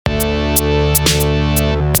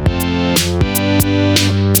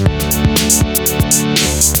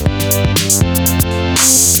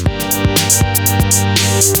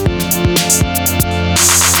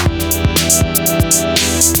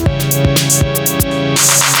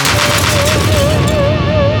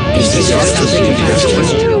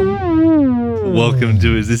Welcome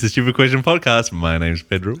to Is This a Stupid Question podcast. My name's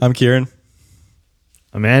Pedro. I'm Kieran.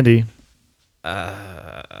 I'm Andy. Okay,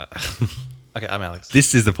 I'm Alex.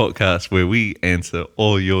 This is the podcast where we answer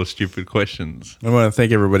all your stupid questions. I want to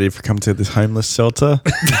thank everybody for coming to this homeless shelter.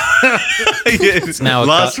 It's now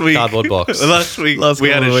a cardboard box. Last week we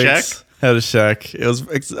had a shack. Had a shack. It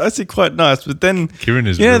was actually quite nice, but then Kieran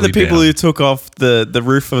is the really people down. who took off the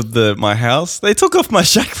roof of my house, they took off my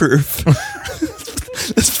shack roof.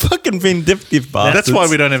 It's fucking vindictive bastards. That's why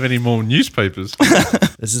we don't have any more newspapers.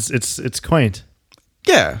 It's quaint.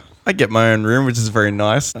 Yeah, I get my own room, which is very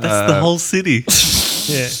nice. That's the whole city.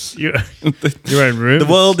 Yeah, your own room. The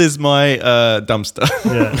world is my dumpster.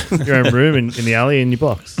 Yeah, your own room in the alley in your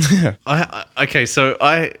box. Okay, so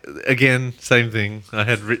again, same thing. I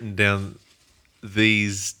had written down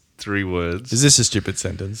these 3 words. Is this a stupid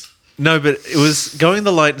sentence? No, but it was going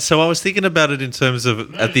the light. So I was thinking about it in terms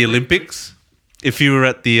of at the Olympics. If you were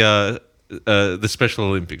at the Special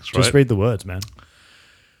Olympics, right? Just read the words, man.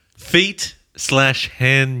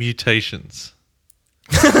 Feet/hand mutations.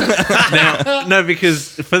 Now, no,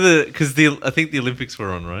 because I think the Olympics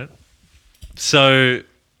were on, right? So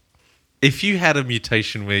if you had a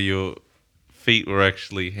mutation where your feet were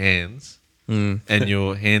actually hands and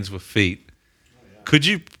your hands were feet, could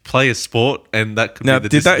you play a sport and that could Now, be the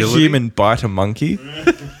did that disability? human bite a monkey?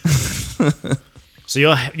 So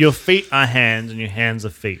your feet are hands and your hands are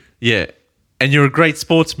feet. Yeah. And you're a great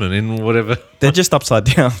sportsman in whatever. They're just upside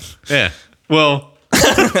down. Yeah. Well,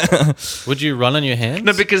 Would you run on your hands?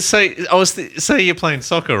 no, because say you're playing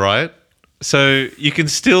soccer, right? So you can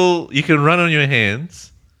run on your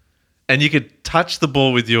hands and you could touch the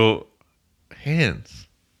ball with your hands.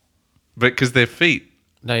 But because they're feet.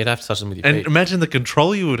 No, you'd have to touch them with your And feet. imagine the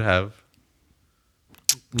control you would have.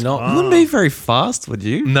 No. You wouldn't be very fast, would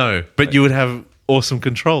you? No, but you would have awesome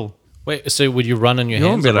control. Wait, so would you run on your You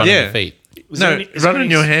hands won't or be run like- on Yeah. your feet? Is No, there any- is run there on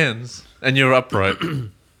any- your hands and you're upright.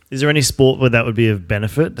 Is there any sport where that would be of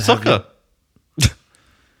benefit? To have Soccer.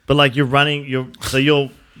 but like you're running, what are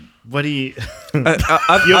you? Are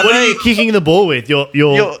What are you kicking the ball with? Your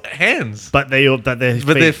Your hands. but they're But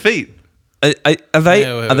they're feet. Are they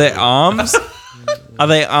Yeah, are they arms? Are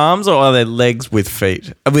they arms or are they legs with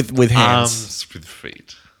feet? With hands. Arms with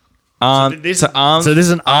feet. This arms. So this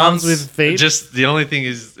is an arms with feet. Just the only thing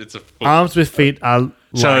is it's a foot. Arms with feet are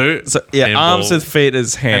So, handball. arms with feet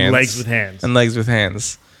is hands and legs with hands. and legs with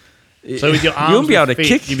hands. So with your arms, You won't be able to with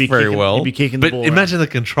kick feet, you'd be very kicking, well. You'd be kicking the But ball. imagine the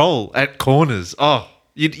control at corners. Oh,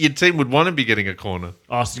 your team would want to be getting a corner.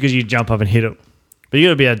 because you jump up and hit it. But you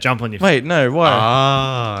got to be able to jump on your feet. Wait, no, why?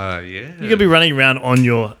 Ah, yeah. You're going to be running around on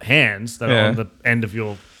your hands that Yeah. are on the end of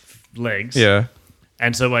your legs. yeah.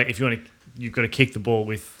 And so if you want to, you've got to kick the ball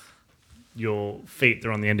with your feet.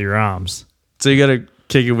 They're on the end of your arms. So you got to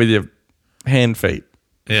kick it with your hand feet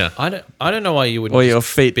Yeah. I don't know why you would or your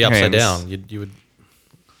feet be upside hands. down.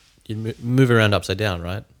 You'd move around upside down,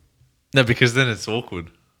 right? No, because then it's awkward.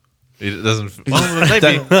 It doesn't. Well,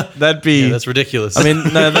 maybe. That'd be. Yeah, that's ridiculous. I mean,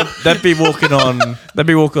 no, that'd be walking on. That'd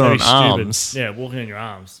be walking Very on stupid. arms. Yeah, walking on your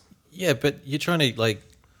arms. yeah, but you're trying to like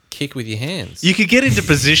kick with your hands. You could get into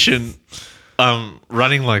position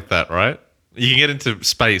running like that, right? You can get into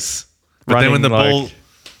space. But then when the Running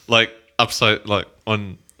ball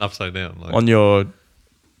upside down, like On your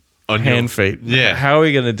on hand your, feet. Yeah. How are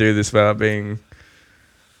we going to do this without being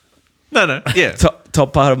No, yeah.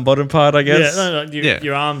 top part and bottom part? I guess. Yeah, no, Yeah.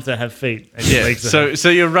 your arms that have feet and your Yeah. legs that have So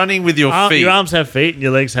you're running with your feet. Your arms have feet and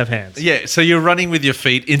your legs have hands. Yeah, so you're running with your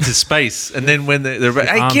feet into space, and then when they're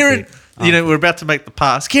hey, arm Kieran, feet. we're about to make the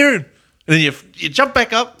pass, Kieran, and then you jump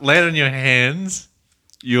back up, land on your hands,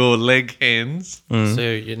 your leg hands, So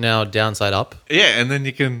you're now downside up. yeah, and then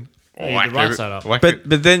you can you're whack right every- side up. whack But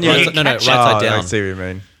it. then you're Right, no, right side I down. see what you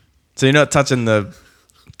mean. So you're not touching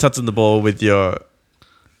the ball with your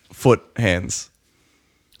foot hands.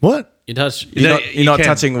 What? You touch. You know, You're not can.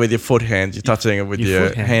 touching it with your foot hands. You're touching it with Your your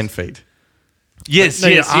foot hands. hand feet. yes, No,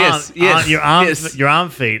 yes, your arms, yes. your arm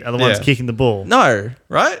feet are the ones Yeah. kicking the ball. No,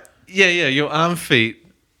 right? yeah, your arm feet,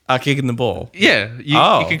 Are kicking the ball. yeah, you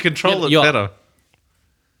Oh. can control Your- it better.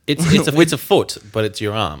 It's a foot, but it's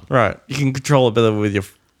your arm. Right. You can control it better with your.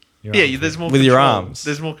 Your Yeah, arm feet. there's more With your control. arms.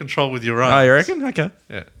 There's more control with your Oh, arms. you reckon? Okay.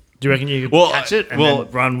 Yeah. Do you reckon you could Well, catch it and well,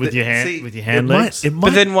 then run with your hand see, with your hand it might- legs? it might-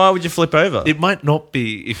 But then why would you flip over? It might not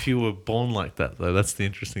be if you were born like that, though. That's the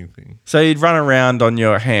interesting thing. So you'd run around on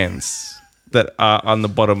your hands that are on the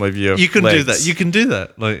bottom of your You can do legs. that. You can do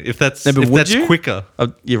that. Like if that's No, but if would that's you? quicker.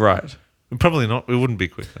 You're right. Probably not. It wouldn't be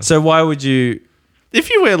quicker. So why would you?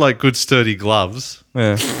 If you wear like good sturdy gloves,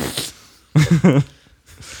 Yeah.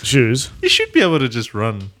 Shoes. you should be able to just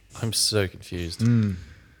run. I'm so confused.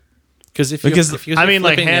 Because if Because- you're I mean,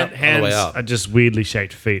 like flipping out on the hands way up, are just weirdly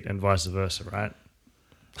shaped feet, and vice versa, right?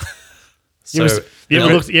 so You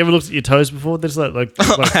ever looked at your toes before? There's like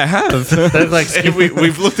I have. they're like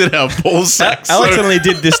We've looked at our ball sacks. Alex only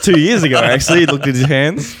did this 2 years ago, actually. He looked at his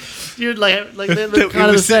hands. you're like they We look kind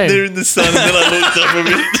of were the sitting there same. in the sun, and then I looked up a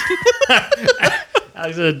bit.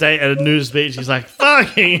 Alex at a date at a news speech. He's like,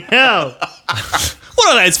 "Fucking hell!"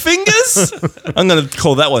 What are those fingers? I'm going to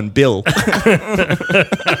call that one Bill.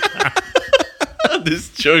 This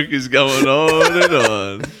joke is going on and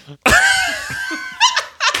on.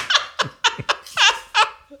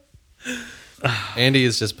 Andy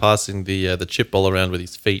is just passing the chip ball around with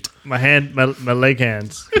his feet. My leg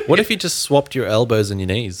hands. What if you just swapped your elbows and your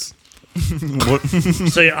knees?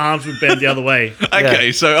 So your arms would bend the other way.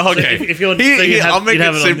 Okay, so If you're, so you'd have, I'll make you'd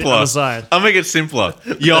have it it on simpler. the side. I'll make it simpler.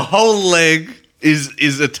 Your whole leg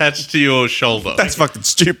is attached to your shoulder. That's fucking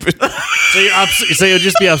stupid. So you'll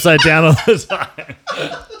just be upside down all the time.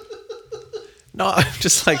 No, I'm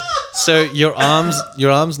just like, so your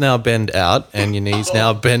arms now bend out and your knees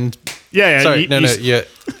now bend. Yeah. Sorry, Your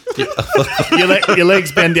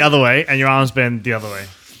legs bend the other way, and your arms bend the other way.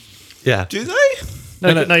 Yeah. Do they?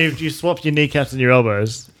 No, you swap your kneecaps and your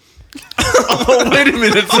elbows. Oh, wait a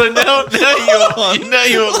minute. So now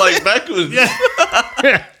you're like backwards.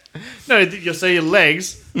 Yeah. No, you'll say your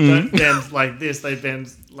legs don't bend like this; they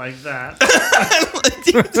bend like that.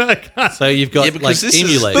 So you've got like this emu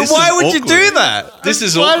is- legs. But why would you awkward. do that? This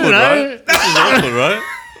is I don't awkward, know. right? This is awkward,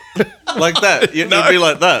 right? Like that. You'd be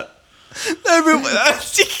like that. No,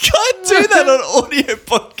 but you can't do that on audio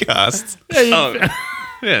podcasts.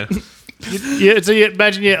 Yeah. So you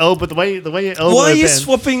imagine your elbow, the way your elbow Why are you bends.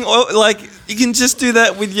 swapping? Like, you can just do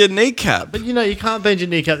that with your kneecap. But you can't bend your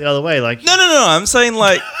kneecap the other way. Like No. I'm saying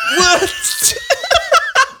like what?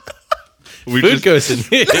 We Food goes in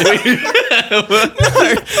here.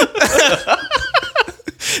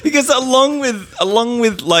 Because along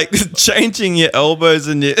with like changing your elbows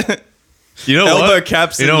and your you know elbow what?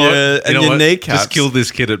 caps You know and what? your, You and know your what? kneecaps. Just kill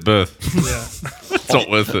this kid at birth. It's not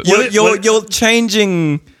worth it. You're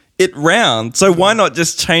changing it round. So why not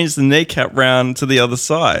just change the kneecap round to the other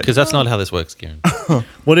side? Because that's not how this works, Kieran.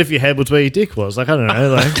 what if your head was where your dick was? Like I don't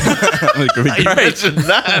know. Like It could be great. Imagine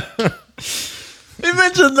that.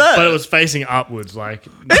 Imagine that. but it was facing upwards. Like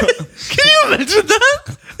Can you imagine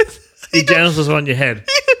that? your genitals were on your head.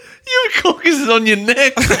 Your cock is on your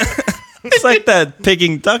neck. It's like that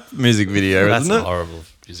Peking Duck music video, That's isn't a it? horrible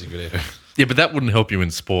music video. Yeah, but that wouldn't help you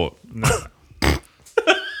in sport.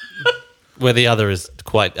 Where the other is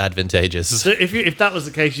quite advantageous. So if that was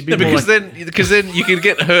the case, you'd be Yeah, more because like, then you could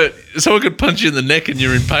get hurt. Someone could punch you in the neck and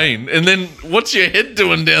you're in pain. And then what's your head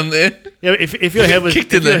doing down there? yeah, if your head was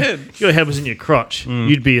Kicked in the head. if your head was in your crotch,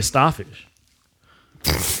 you'd be a starfish.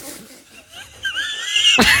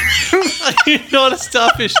 You're not a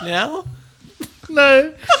starfish now?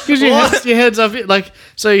 No, because your head's up. Like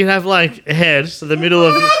so, you have like a head. So the middle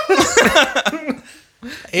of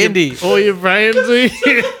Andy. all your brains.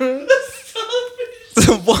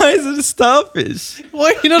 So why is it a starfish?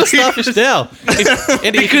 Why are you not a starfish now?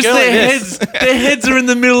 Andy, Because their heads are in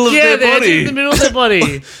the middle of Yeah, their their head's body. in the middle of their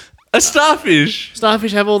body. A starfish.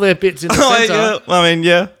 Starfish have all their bits in the Oh, center. yeah. I mean,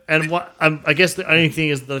 yeah. And what I guess the only thing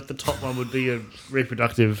is the top one would be your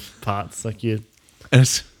reproductive parts, like your.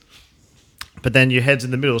 But then your head's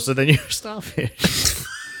in the middle, so then you're a starfish.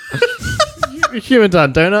 Human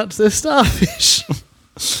done donuts, they're starfish.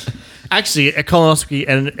 Actually, a colonoscopy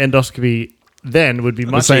and an endoscopy then would be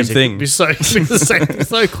much same easier. thing. It'd be so the same,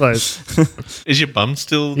 so close. Is your bum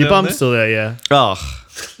still Your down bum's there? still there, yeah. Oh,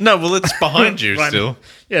 No, well, it's behind you Right. still.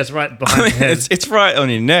 Yeah, it's right behind your head. it's right on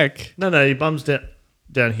your neck. No, your bum's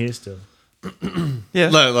down here still. Yeah.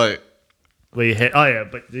 Like, Where your head. Oh yeah,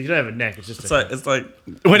 but you don't have a neck. It's just. It's like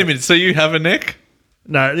wait a minute. So you have a neck?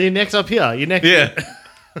 No, your neck's up here. Your neck. Yeah.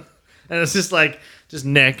 And it's just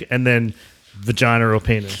neck and then vagina or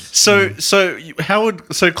penis. So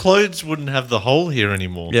clothes wouldn't have the hole here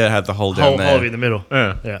anymore. yeah, have the hole down Hole there. in the middle.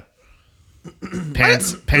 Yeah. Yeah.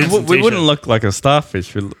 Pants. We and wouldn't t-shirt. look like a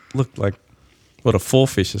starfish. We look like a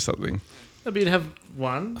four-fish or something. No, but you'd have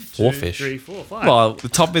 1, 2, Four fish. 3, 4, 5. Well, the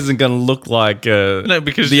top isn't going to look like No,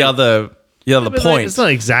 because the other But point. It's not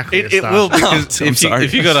exactly. It will because I'm sorry.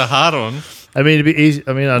 if you got a heart on. I mean, it'd be easy.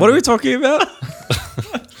 I mean, What are we talking about?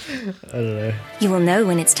 I don't know. You will know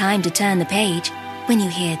when it's time to turn the page when you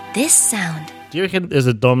hear this sound. Do you reckon there's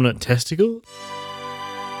a dominant testicle?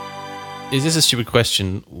 Is this a stupid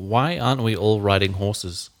question? Why aren't we all riding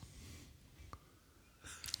horses?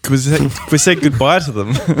 we said goodbye to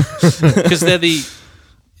them. Because they're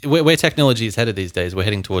where technology is headed these days. We're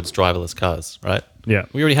heading towards driverless cars, right? Yeah.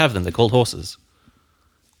 We already have them. They're called horses.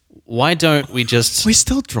 Why don't we just? We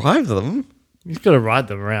still drive them. You've got to ride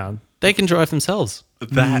them around. They can drive themselves.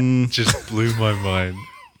 That just blew my mind.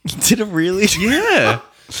 Did it really? Yeah.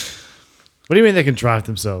 What do you mean they can drive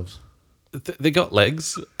themselves? They got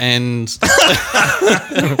legs, and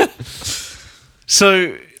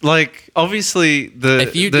So, like, obviously, the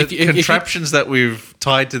If you- the if you- if you- contraptions that we've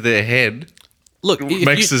tied to their head look,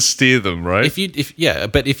 makes us steer them, right?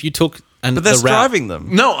 But if you took and But that's the route, driving them.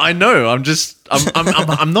 No, I know. I'm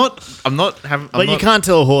not having. But you can't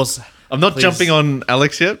tell a horse. I'm not jumping on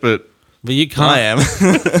Alex yet, but but you can't. I am.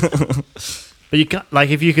 But you can't. Like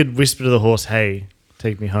if you could whisper to the horse, "Hey,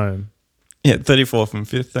 take me home." Yeah, 34th and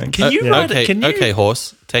 5th. Thank you. can you ride? Okay, Can you okay,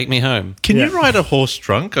 horse, take me home. Can you Yeah. ride a horse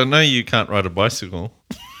drunk? I know you can't ride a bicycle.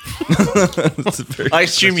 I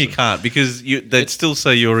assume you can't because they'd still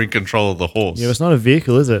say you're in control of the horse. Yeah, it's not a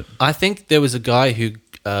vehicle, is it? I think there was a guy who.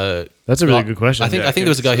 That's a really good question. I think there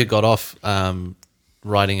was a guy who got off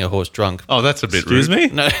riding a horse drunk. Oh, that's a bit Excuse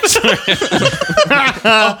rude. me? No, sorry.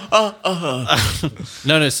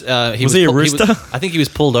 He Was he a rooster? I think he was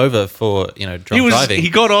pulled over for drunk driving. He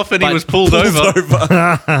got off and he But was pulled over.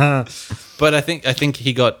 But I think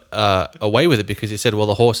he got away with it because he said, "Well,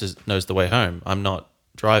 the horse knows the way home. I'm not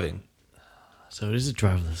driving." So it is a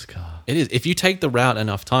driverless car. It is. If you take the route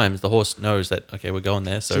enough times, the horse knows that okay, we're going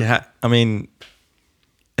there. So Yeah, I mean,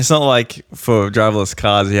 it's not like for driverless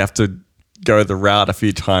cars you have to go the route a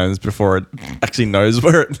few times before it actually knows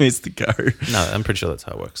where it needs to go. no, I'm pretty sure that's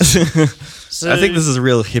how it works. So, I think this is a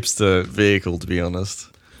real hipster vehicle, to be honest.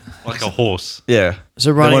 Like a horse. Yeah.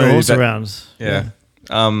 So riding They a wanna horse do that- around. Yeah.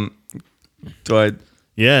 Do I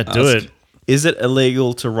Yeah, do ask, it. Is it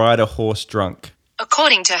illegal to ride a horse drunk?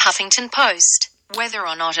 According to Huffington Post, whether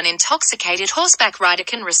or not an intoxicated horseback rider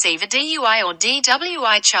can receive a DUI or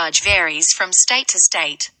DWI charge varies from state to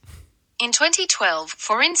state. In 2012,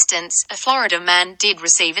 for instance, a Florida man did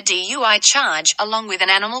receive a DUI charge along with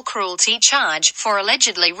an animal cruelty charge for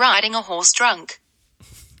allegedly riding a horse drunk.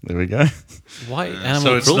 There we go. Why So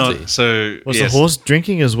animal it's cruelty? not. So Was yes. the horse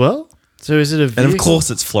drinking as well? So is it a vehicle? And of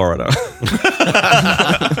course it's Florida.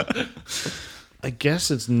 I guess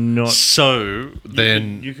it's not. So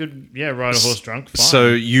then. You could, ride a horse drunk. Fine. So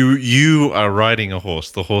you are riding a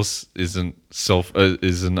horse. The horse isn't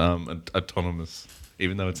autonomous,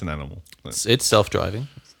 even though it's an animal. It's self-driving.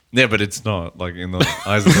 Yeah, but it's not like in the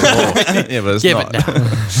eyes of the law. Yeah, but it's Yeah, not. but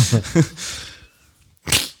no.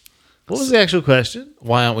 what was the actual question?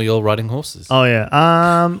 Why aren't we all riding horses? Oh yeah.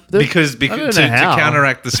 Because I don't to know how.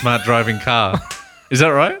 counteract the smart driving car. Is that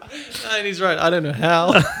right? And he's right. I don't know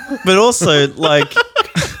how. But also, like,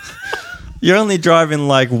 you're only driving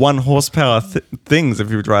like 1 horsepower things if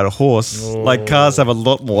you ride a horse. Like, cars have a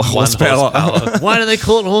lot more horsepower. horsepower. Why do they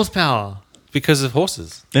call it horsepower? Because of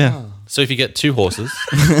horses. Yeah. So if you get 2 horses,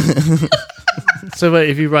 So wait,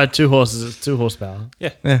 if you ride 2 horses, it's 2 horsepower.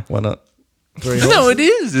 Yeah, why not? 3 horses. No, it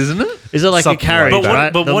is, isn't it? Is it like Something a carriage? like that.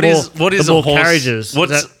 right? But The what more- is the a more horse? carriages?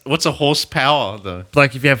 What's a horsepower though?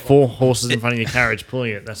 Like if you have 4 horses in front of your carriage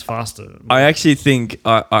pulling it, that's faster. I actually think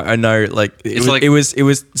I know. Like It's like- it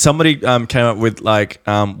was somebody came up with like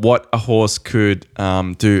what a horse could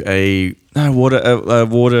do a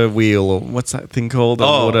water wheel or what's that thing called? A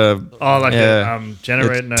Oh. water Like yeah. a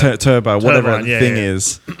generator. No. turbo, whatever Turbine, the yeah, thing yeah.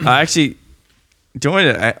 is. I actually. Do you want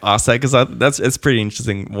me to ask that? Because it's pretty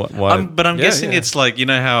interesting. Why? But I'm Yeah, guessing yeah. it's like, you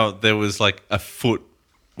know how there was like a foot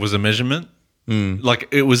was a measurement? Like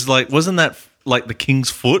it was like, wasn't that like the king's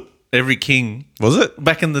foot? Every king Was it?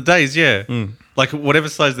 back in the days, yeah. Like whatever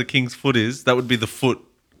size the king's foot is, that would be the foot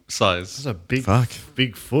size. That's a big, Fuck.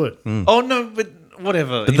 big foot. Oh no, but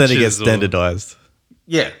whatever. But then it gets inches or- standardized.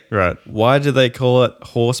 Yeah. Right. Why do they call it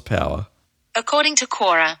horsepower? According to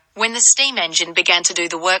Quora, when the steam engine began to do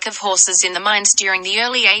the work of horses in the mines during the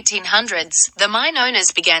early 1800s, the mine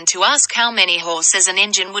owners began to ask how many horses an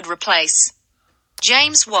engine would replace.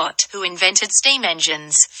 James Watt, who invented steam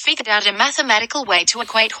engines, figured out a mathematical way to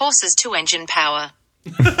equate horses to engine power.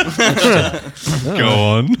 Go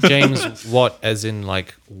on. James Watt, as in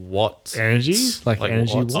like what? Energy? Like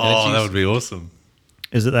energy watts? watts? Oh, that would be awesome.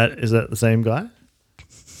 Is that the same guy?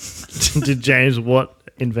 Did James Watt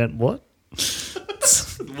invent what?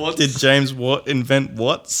 What did James Watt invent?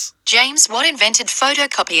 Watts? James Watt invented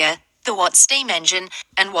photocopier, the Watt steam engine,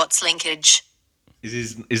 and Watt's linkage.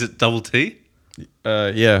 Is it double T?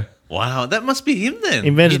 Yeah. Wow, that must be him then.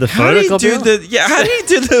 Invented the How do you do photocopier? how do you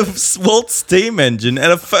do the Waltz steam engine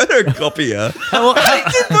and a photocopier? How do you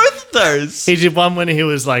do both of those? He did one when he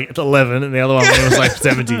was like 11 and the other one when he was like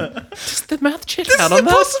 70. The math check This is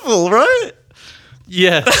impossible, right?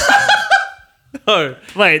 Yeah. No.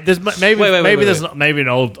 Wait, there's maybe Wait, there's maybe an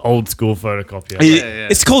old school photocopier. Yeah.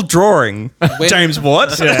 It's called drawing. James,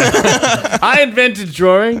 what? I invented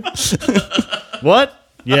drawing. What?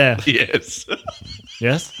 Yeah. Yes.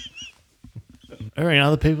 Yes. Are any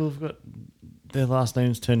other people have got their last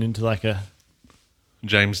names turned into like a?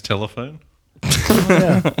 James Telephone.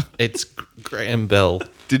 It's Graham Bell.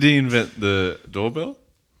 Did he invent the doorbell?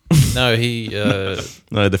 No, he.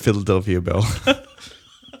 No, the Philadelphia Bell.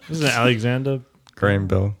 Isn't it Alexander? Graham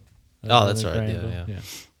Bell. Oh, that's right. Graham Yeah, Bell? yeah.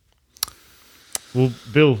 Well,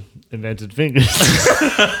 Bill invented fingers.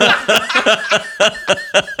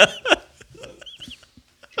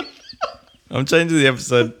 I'm changing the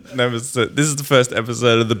episode. This is the first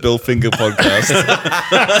episode of the Bill Finger podcast.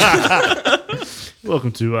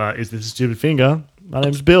 Welcome to Is This a Stupid Finger? My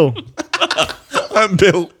name's Bill. I'm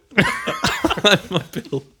Bill. I'm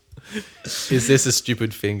Bill. Is this a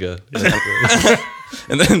stupid finger?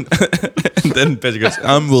 And then Pedro goes,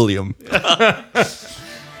 I'm William.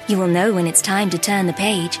 You will know when it's time to turn the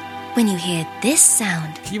page when you hear this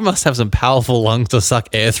sound. You must have some powerful lungs to suck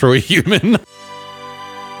air through a human.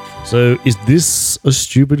 So, is this a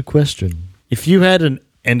stupid question? If you had an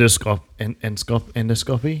endoscopy?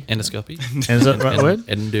 Endoscopy? Is that the right word?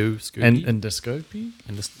 Endoscopy? Endoscopy?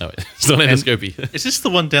 No, it's not endoscopy. Is this the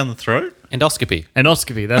one down the throat? Endoscopy.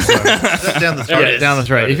 Endoscopy, that's right. Down the throat. Yeah, down the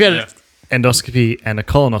throat. If you had an endoscopy and a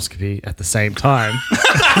colonoscopy at the same time,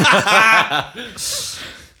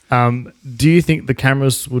 do you think the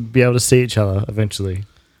cameras would be able to see each other eventually?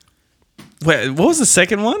 Wait, what was the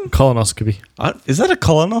second one? Colonoscopy. Is that a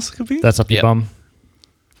colonoscopy? That's up your Yep. bum.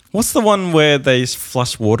 What's the one where they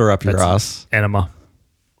flush water up your ass? Enema.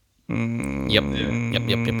 Yep.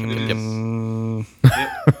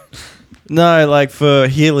 No, like for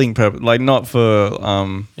healing purpose, like not for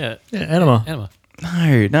Yeah. Yeah, enema. Enema.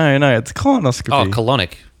 No, it's colonoscopy. Oh,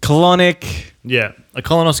 colonic. colonic. Yeah, a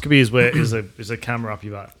colonoscopy is where is a camera up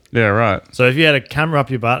your butt. Yeah, right. So if you had a camera up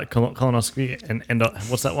your butt, a colonoscopy, and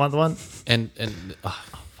what's that one? The one And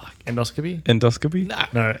endoscopy?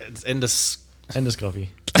 Endoscopy. No, it's endoscopy.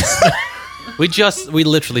 we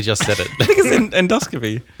literally just said it. It's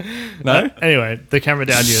endoscopy. No. Anyway, the camera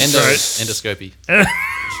down your throat. Endoscopy.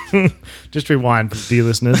 Just rewind, dear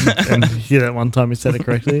listeners, and hear that one time we said it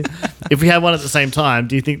correctly. If we had one at the same time,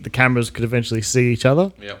 do you think the cameras could eventually see each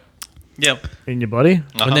other Yep. in your body?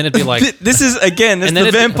 And then it'd be like, This is again. It's And then the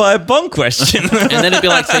it- vampire bomb question. and then it'd be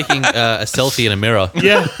like taking a selfie in a mirror.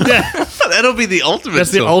 Yeah, That'll be the ultimate.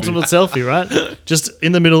 that's the selfie. ultimate selfie, right? Just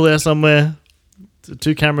in the middle there somewhere,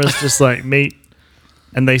 two cameras just like meet,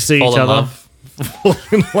 and they see Fall each in other. love. Fall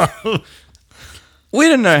in love. We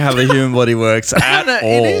don't know how the human body works at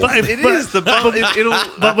all. It is the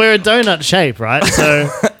But we're a donut shape, right? So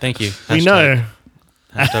Thank you. we know.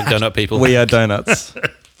 Hashtag donut people. We are donuts.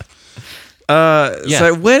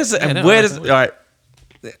 So where does it? Yeah, no, where no, does? no. All right.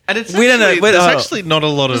 And it's We don't know. actually- Wait, There's hold on. actually not a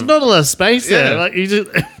lot There's of. not a lot of space there. Yeah. Like you just,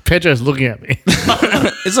 Pedro's looking at me.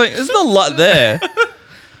 It's like there's not a lot there.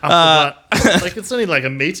 Like it's only like a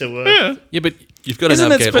meter worth. Yeah, but you've got to Isn't it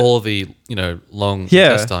navigate spe- all the, long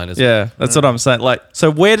Yeah, intestine. yeah. That's what I'm saying. Like, so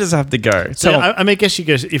where does it have to go? So Tell- I mean, I guess you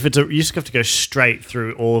go if it's you just have to go straight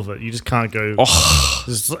through all of it. You just can't go.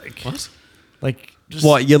 Just like What? Like just,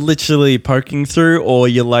 what you're literally poking through, or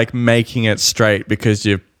you're like making it straight because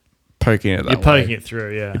you're poking it. That You're poking way? it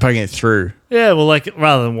through. Yeah. You're poking it through. Yeah. Well, like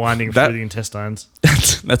rather than winding That- through the intestines,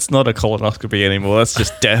 That's not a colonoscopy anymore. That's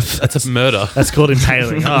just death. That's a murder. that's called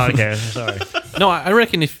impaling. Oh, okay. Sorry. No, I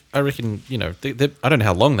reckon they, I don't know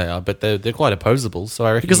how long they are, but they're quite opposable. So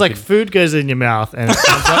I reckon Because like food goes in your mouth and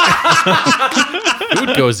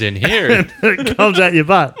food goes in here. it comes out your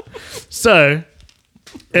butt. So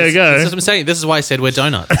there you This go. is what I'm saying. This is why I said we're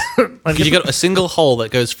donuts. Because you got a single hole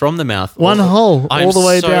that goes from the mouth. One hole I'm all the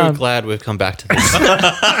way so down. glad we've come back to this.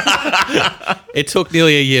 It took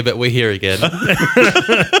nearly a year, but we're here again.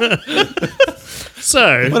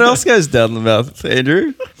 So What else goes down the mouth,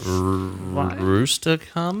 Andrew? Rooster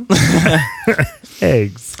cum?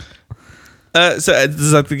 eggs. So it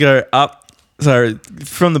does have to go up. So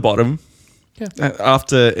from the bottom. Yeah.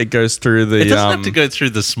 After it goes through the. It doesn't have to go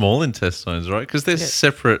through the small intestines, right? Because they're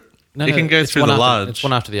separate. No, it can go it's through one the after- large. It's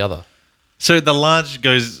one after the other. So the large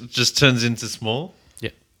just turns into small.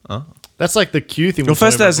 Yeah. That's like the Q thing. Well,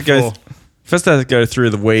 first it has to go. before. First, it has to go through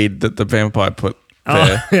the weed that the vampire put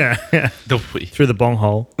there. Oh, yeah. The wee. Through the bong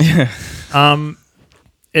hole.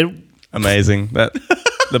 It Amazing. That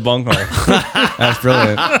the bong hole. That's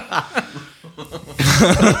brilliant.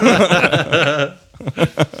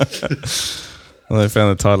 Well, they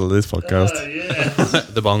found the title of this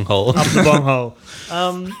podcast. The bong hole. up the bong hole.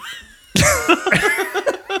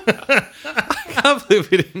 can't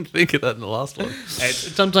believe we didn't think of that in the last one. It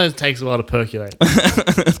sometimes takes a while to percolate.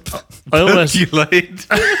 I almost Percolate.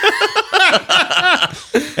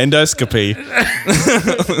 Endoscopy.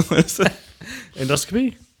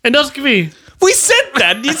 endoscopy. Endoscopy. We said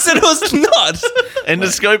that. You said it was not.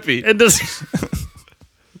 Endoscopy.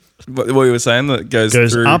 What you were saying that goes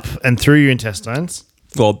through up and through your intestines.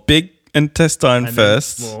 Well, big intestine And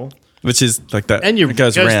first, then small. which is like that. And it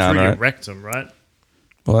goes round, through your right? rectum, right?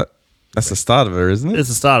 What? That's the start of it, isn't it? It's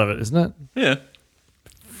the start of it, isn't it? Yeah.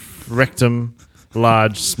 Rectum,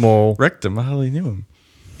 large, small. Rectum. I hardly knew him.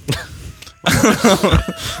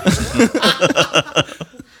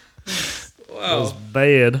 That was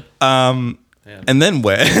bad. And then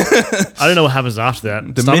where? I don't know what happens after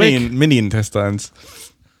that. The Stomach? mini intestines.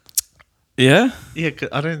 Yeah. Yeah, 'cause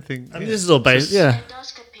I don't think. I mean, this is all based. Yeah.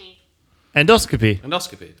 Endoscopy. Endoscopy.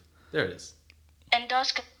 Endoscopy. There it is.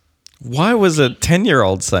 Endoscopy. Why was a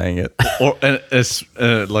 10-year-old saying it? Or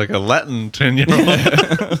like a Latin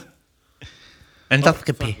 10-year-old.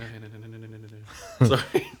 Endoscopy.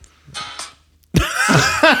 Sorry.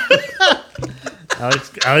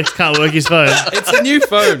 Alex can't work his phone. It's a new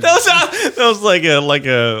phone. That was like a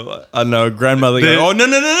I don't know, grandmother going, oh no.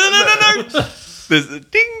 There's a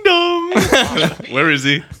ding dong. Where is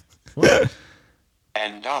he?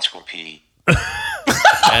 Endoscopy.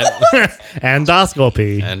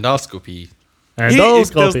 Endoscopy. Endoscopy.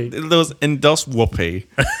 Endoscopy. There was endoscopy.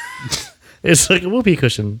 It's like a whoopee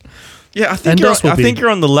cushion. Yeah, I think you're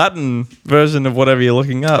on the Latin version of whatever you're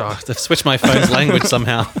looking up. Oh, I've switched my phone's language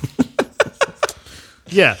somehow.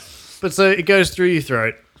 Yeah. But so it goes through your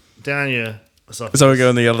throat, down your esophagus. So we go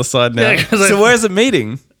on the other side now. Yeah, 'cause so I- where's it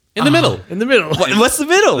meeting? In the middle. in the middle. What's the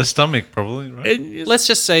middle? The stomach, probably, right? Let's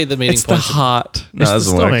just say the meeting It's the point. heart. No, It's it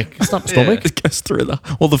the doesn't work. stomach. Stomach. It goes through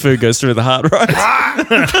all the food goes through the heart, right?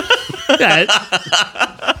 Yeah.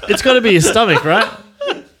 It's got to be your stomach, right?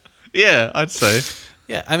 Yeah, I'd say.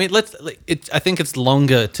 Yeah, I mean, I think it's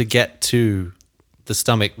longer to get to the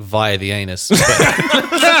stomach via the anus.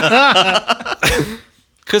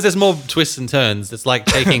 Because there's more twists and turns. It's like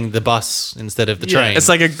taking the bus instead of the train. It's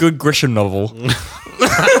like a good Grisham novel.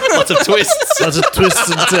 lots of twists. Lots of twists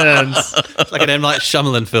and turns. It's like an M. Night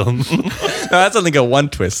Shyamalan film. No, that's only got one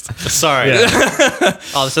twist. Sorry. Yeah.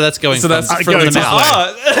 Oh, so that's going So that's from going the to-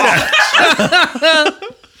 mouth.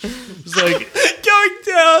 It's like Going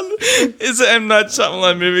down is an M. Night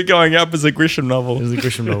Shyamalan movie. Going up is a Grisham novel. it's a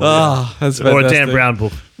Grisham novel. Oh, that's Or a Dan fantastic. Brown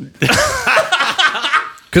book.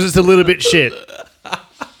 Because it's a little bit shit.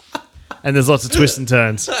 And there's lots of twists and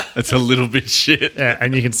turns. It's a little bit shit. Yeah,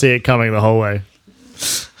 and you can see it coming the whole way.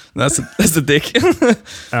 That's the dick. Oh,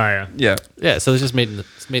 yeah. Yeah. Yeah, so it's just meeting the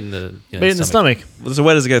But in the stomach. So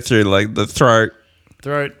where does it go through? Like the throat,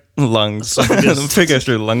 Throat. lungs. The food goes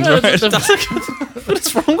through the lungs, right?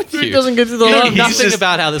 What's wrong with It you? doesn't get to the You know lungs. nothing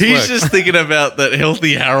about how this He's works. just thinking about that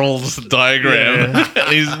Healthy Harold's diagram.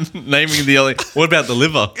 He's naming the only. What about the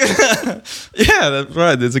liver? Yeah, that's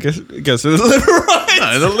right. It goes through the liver, right?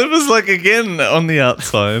 No, the liver's like again on the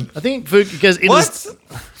outside. I think food goes in What?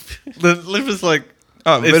 The liver's like.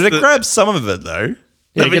 Oh, It's but it the- grabs some of it though.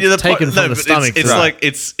 Yeah, it but gets the taken point- from the but stomach. It's right. like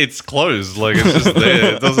it's closed. Like it's just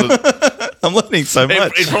there. It doesn't. I'm learning so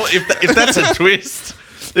much. If that's a twist,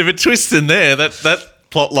 if it twists in there, that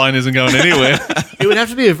plot line isn't going anywhere. It would have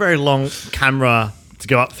to be a very long camera to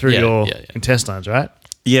go up through Yeah, your yeah, yeah. intestines, right?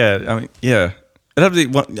 Yeah, I mean, yeah. It'd have to be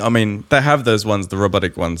one, I mean, they have those ones, the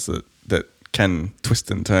robotic ones that can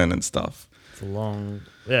twist and turn and stuff. It's a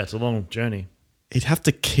long journey. You'd have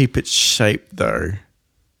to keep its shape though.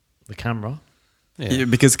 The camera. Yeah,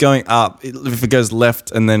 because going up, if it goes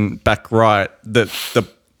left and then back right, the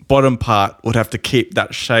bottom part would have to keep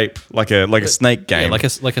that shape like a snake game. Yeah,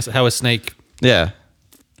 like how a snake Yeah.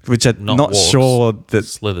 Which I'm Not not walks, sure that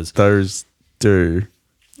slithers. those do.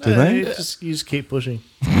 Do they? You just keep pushing.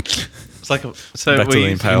 It's like so Back to we're the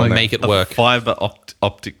using impalement. Make it a work. fiber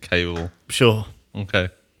optic cable. Sure. Okay.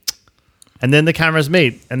 And then the cameras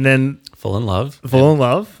meet and then fall in love. fall in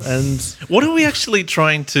love and What are we actually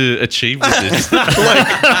trying to achieve with this?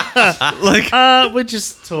 like, we're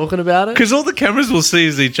just talking about it. because all the cameras will see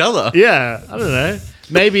is each other. Yeah, I don't know.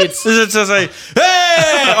 Maybe it's It's just like,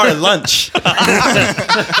 hey! Or lunch. and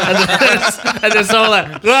then someone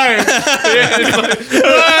like, no.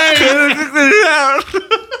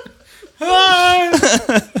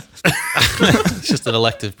 It's just an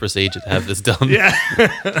elective procedure to have this done. Yeah.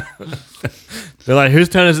 They're like, whose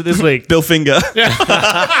turn is it this week? Bill Finger.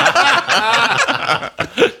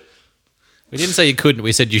 We didn't say you couldn't.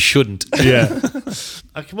 We said you shouldn't. Yeah.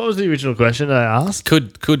 Okay, what was the original question I asked?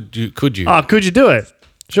 Could you? Oh, could you do it?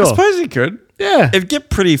 Sure. I suppose he could. Yeah. It'd get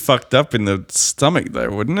pretty fucked up in the stomach though,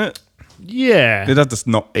 wouldn't it? Yeah. They'd have to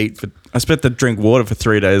not eat for. I expect to drink water for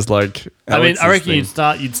 3 days. Like I reckon you'd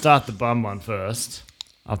start the bum one first,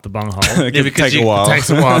 up the bung hole. It could because take a while. It takes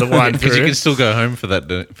a while to wind Because you through. can still go home for that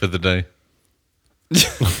day, for the day.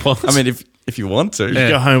 I mean, if you want to, Yeah.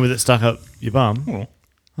 Go home with it stuck up your bum.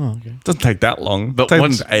 Oh, okay. it doesn't take that long. But Take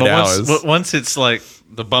once, them 8 but hours. once it's like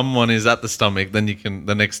the bum one is at the stomach, then you can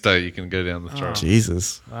the next day you can go down the throat.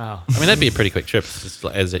 Jesus. Wow. I mean, that'd be a pretty quick trip, just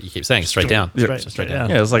like, as you keep saying, straight down. Yeah. Straight down.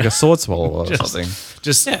 Yeah, it's like a sword swallow or something.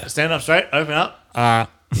 Just stand up straight, open up.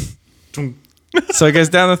 So it goes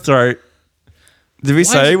down the throat. Did we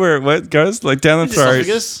say where it goes? Like down the throat.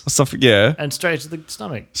 Esophagus? Yeah. And straight to the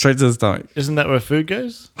stomach. Straight to the stomach. Isn't that where food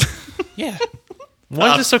goes? Yeah.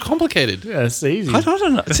 Why is it so complicated? Yeah, it's easy. I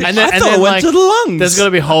don't know. See, And I thought it went to the lungs. There's got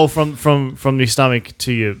to be a hole from the stomach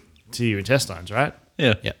to your intestines, right?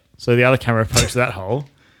 Yeah. Yeah. So the other camera pokes that hole.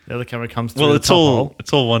 The other camera comes through Well, the it's top all hole.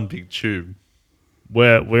 it's all one big tube.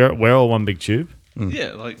 We're all one big tube.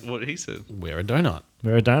 Yeah, like what he said. We're a donut.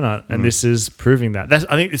 We're a donut, and this is proving that.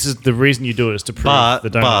 I think this is the reason you do it, is to prove the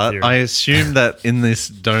donut But theory. I assume that in this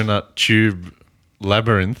donut tube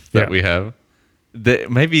labyrinth that Yeah. we have,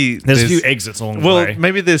 maybe there's a few exits along the Well, way.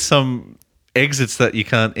 maybe there's some exits that you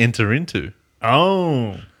can't enter into.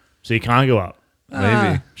 Oh, so you can't go up.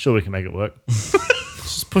 Maybe. Sure, we can make it work.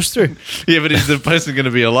 Just push through. Yeah, but is the person going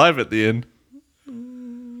to be alive at the end?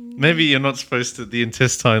 Maybe you're not supposed to. The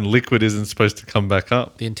intestine liquid isn't supposed to come back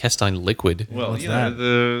up. The intestine liquid. Well, What's you know that?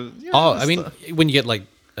 the. Yeah, Oh, the I mean, stuff. when you get like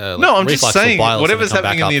No, I'm just reflux or saying bile, so whatever's they come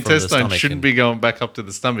back happening in the up from intestine stomach shouldn't and- be going back up to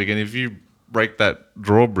the stomach. And if you break that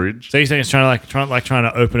drawbridge, So you think it's trying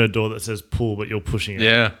to open a door that says pull, but you're pushing it.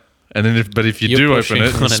 yeah. And then if you You're do pushing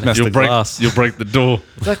open on it, it. Smash the glass. you'll break the door.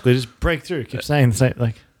 Exactly. Just break through. Keep saying the same.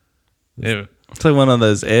 Like, Yeah. It's like one of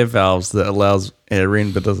those air valves that allows air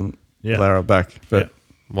in but doesn't Yeah. allow it back. But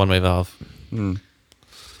one-way valve.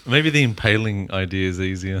 Maybe the impaling idea is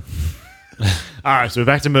easier. all right, so we're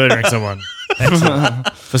back to murdering someone.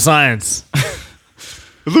 Excellent. For science.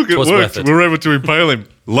 Look, it Was worked. worth it. We're able to impale him.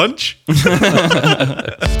 Lunch?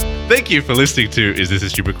 Thank you for listening to Is This a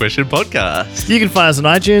Stupid Question podcast. You can find us on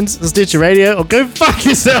iTunes, Stitcher Radio, or go fuck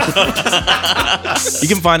yourself. you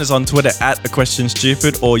can find us on Twitter at A Question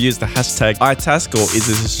Stupid or use the hashtag iTask or Is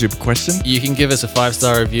This a Stupid Question? You can give us a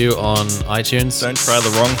 5-star review on iTunes. Don't try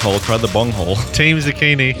the wrong hole, try the bong hole. Team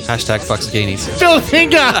Zucchini. Hashtag fuck zucchinis. Phil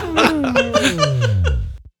Finger.